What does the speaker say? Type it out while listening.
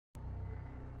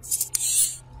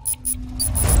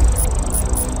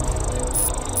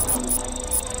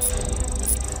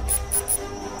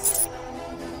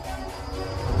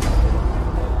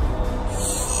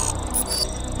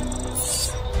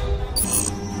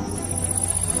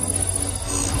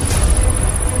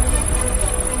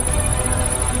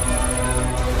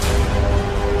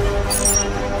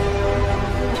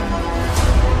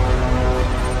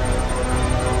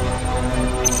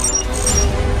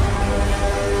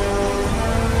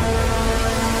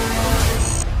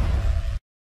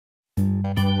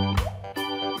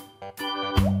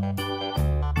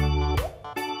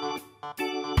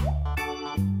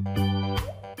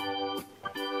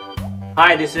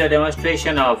Hi, this is a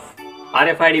demonstration of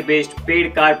RFID based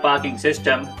paid car parking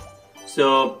system.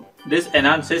 So this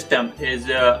enhanced system is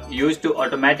used to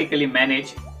automatically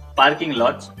manage parking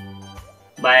lots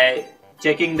by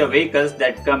checking the vehicles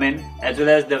that come in as well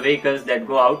as the vehicles that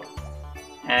go out,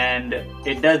 and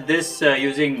it does this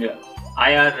using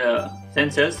IR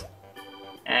sensors,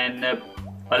 and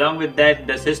along with that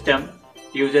the system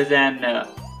uses an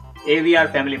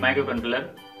AVR family microcontroller,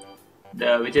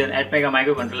 which is an 8 mega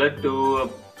microcontroller,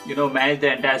 to manage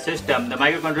the entire system. The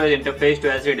microcontroller is interfaced to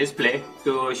LCD display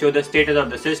to show the status of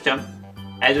the system,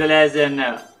 as well as an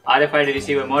RFID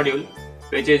receiver module,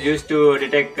 which is used to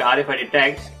detect RFID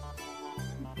tags,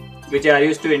 which are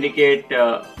used to indicate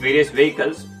various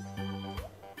vehicles.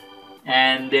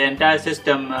 And the entire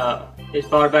system is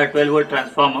powered by a 12-volt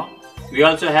transformer. We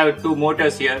also have two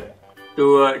motors here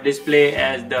to display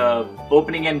as the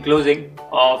opening and closing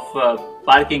of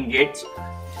parking gates.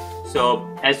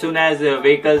 So as soon as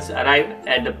vehicles arrive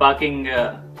at the parking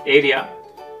area,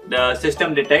 the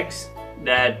system detects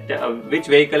that which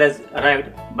vehicle has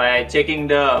arrived by checking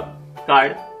the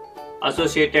card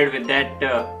associated with that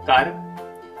car.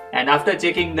 And after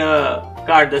checking the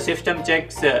card, the system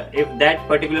checks if that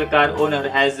particular car owner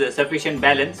has sufficient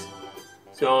balance.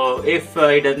 So if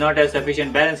he does not have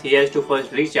sufficient balance, he has to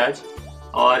first recharge,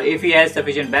 or if he has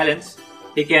sufficient balance,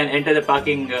 he can enter the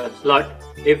parking slot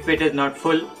if it is not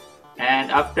full.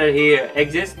 And after he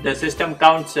exits, the system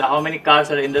counts how many cars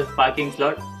are in the parking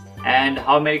slot and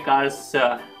how many cars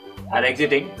are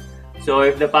exiting. So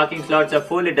if the parking slots are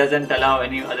full, it doesn't allow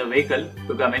any other vehicle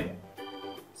to come in.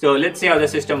 So let's see how the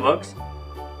system works.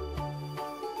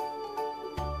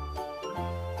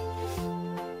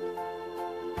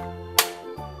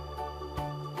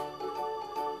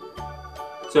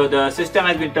 So the system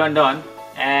has been turned on,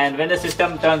 and when the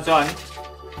system turns on,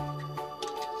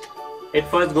 it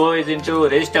first goes into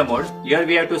register mode. Here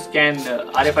we have to scan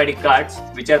RFID cards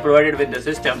which are provided with the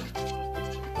system.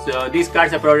 So these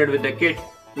cards are provided with the kit.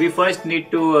 We first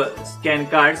need to scan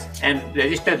cards and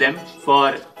register them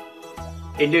for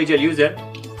individual user.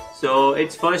 So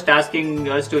it's first asking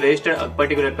us to register a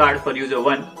particular card for user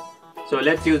 1. So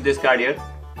let's use this card here.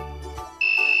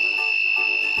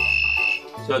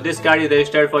 So this card is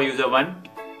registered for user 1.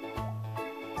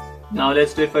 Now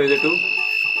let's do it for user 2.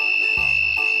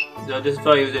 So this is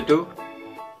for user 2.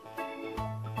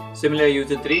 Similar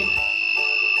user 3.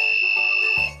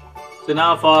 So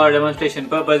now for demonstration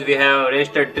purpose, we have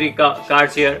registered 3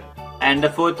 cards here, and the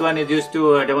 4th one is used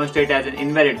to demonstrate as an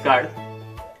invalid card.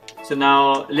 So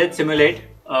now let's simulate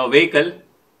a vehicle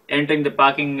entering the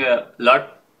parking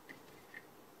lot.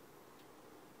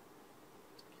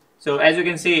 So as you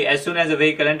can see, as soon as the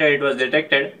vehicle entered, it was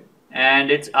detected,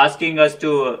 and it's asking us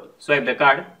to swipe the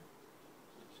card.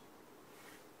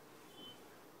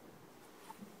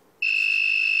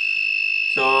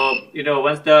 So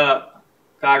once the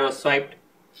card was swiped,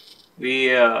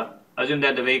 we assume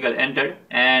that the vehicle entered,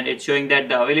 and it's showing that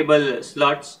the available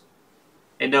slots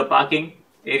in the parking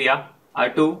area are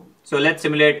 2. So let's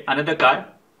simulate another car.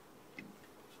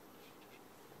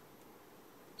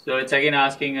 So it's again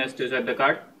asking us to swipe the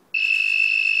card.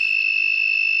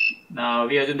 Now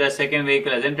we assume the second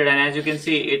vehicle has entered, and as you can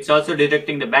see, it's also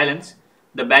detecting the balance.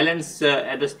 The balance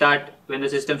at the start, when the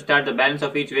system starts, the balance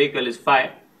of each vehicle is 5,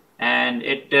 and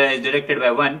it is detected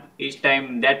by 1 each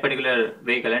time that particular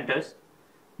vehicle enters.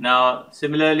 Now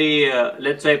similarly,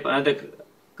 let's swipe another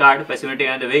card by simulating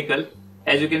another vehicle.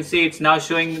 As you can see, it's now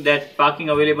showing that parking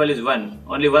available is 1.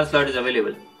 Only 1 slot is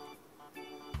available.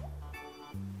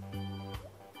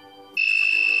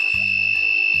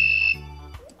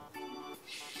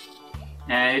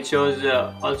 And it shows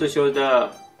also shows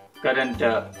the current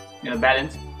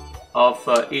balance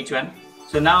of each one.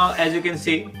 So now as you can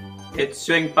see, it's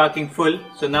showing parking full.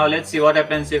 So now let's see what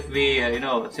happens if we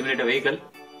simulate a vehicle.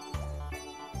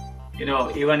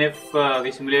 Even if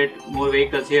we simulate more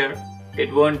vehicles here,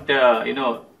 it won't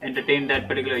entertain that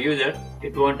particular user.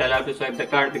 It won't allow to swipe the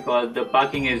card because the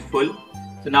parking is full.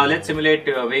 So now let's simulate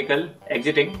a vehicle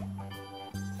exiting.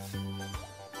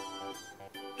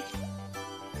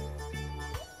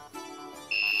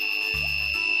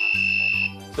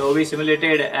 So we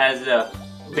simulated as a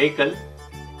vehicle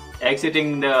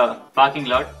exiting the parking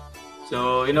lot.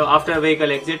 So after a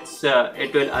vehicle exits,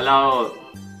 it will allow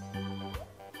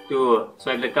to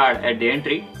swipe the card at the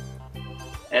entry,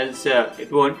 else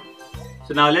it won't.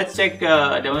 So now let's check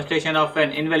a demonstration of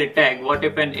an invalid tag. What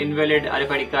if an invalid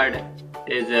RFID card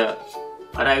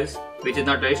arrives which is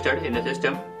not registered in the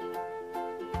system?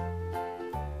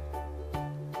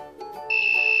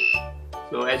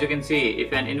 So as you can see,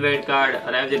 if an invalid card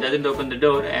arrives, it doesn't open the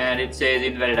door and it says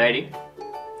invalid ID.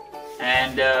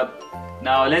 And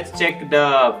Now let's check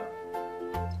the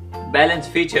balance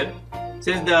feature.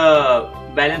 Since the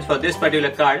balance for this particular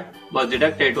card was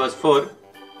deducted, it was 4.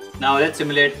 Now let's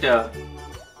simulate, let's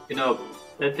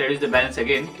reduce the balance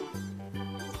again.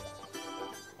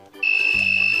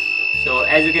 So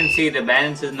as you can see, the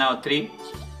balance is now 3.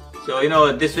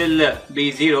 So this will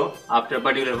be 0 after a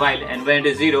particular while, and when it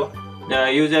is 0,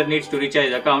 the user needs to recharge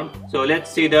his account. So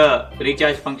let's see the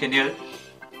recharge function here.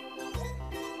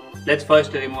 Let's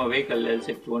first remove a vehicle, let's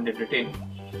say 200 retain.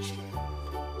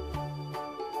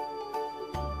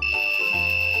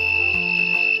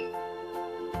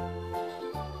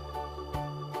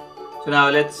 So now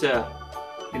let's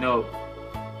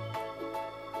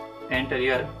enter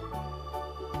here.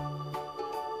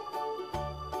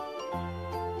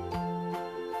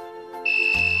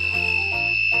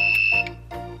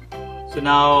 So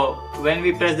now when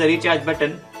we press the recharge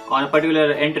button on a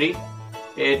particular entry,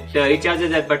 it recharges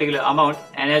that particular amount,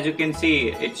 and as you can see,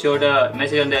 it showed a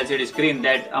message on the LCD screen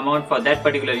that amount for that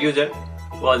particular user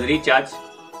was recharged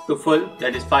to full,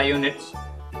 that is 5 units.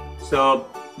 So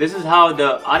this is how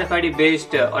the RFID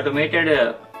based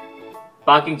automated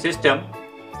parking system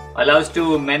allows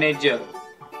to manage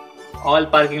all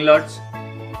parking lots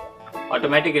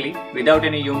automatically without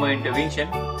any human intervention.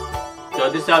 So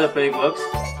this is how the project works.